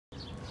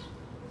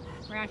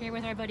We're out here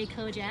with our buddy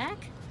KOJACK.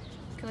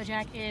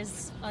 KOJACK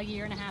is a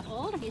year-and-a-half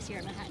old. He's here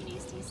at Manhattan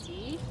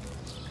ACC.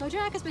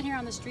 KOJACK has been here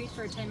on the street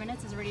for 10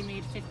 minutes. Has already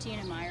made 15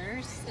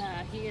 admirers.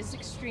 He is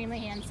extremely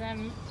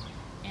handsome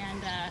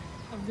and a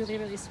really,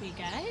 really sweet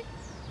guy.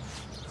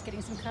 He's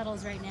getting some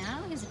cuddles right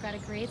now. He's got a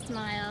great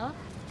smile.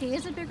 He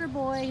is a bigger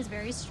boy. He's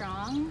very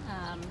strong,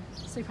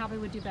 so he probably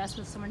would do best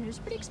with someone who's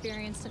pretty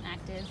experienced and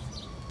active.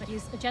 But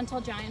he's a gentle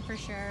giant for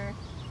sure.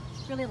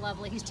 Really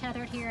lovely. He's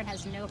tethered here and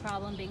has no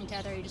problem being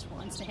tethered. He just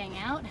wants to hang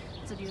out.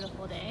 It's a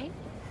beautiful day.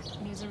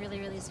 And he's a really,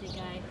 really sweet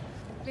guy.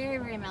 Very,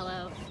 very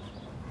mellow.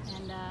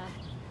 And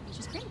he's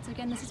just great. So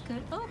again, this is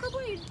good. Oh, good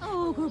boy.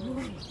 Oh, good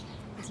boy.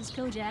 This is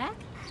KOJACK.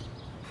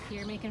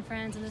 Here making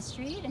friends in the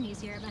street, and he's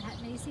here at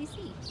Manhattan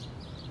ACC.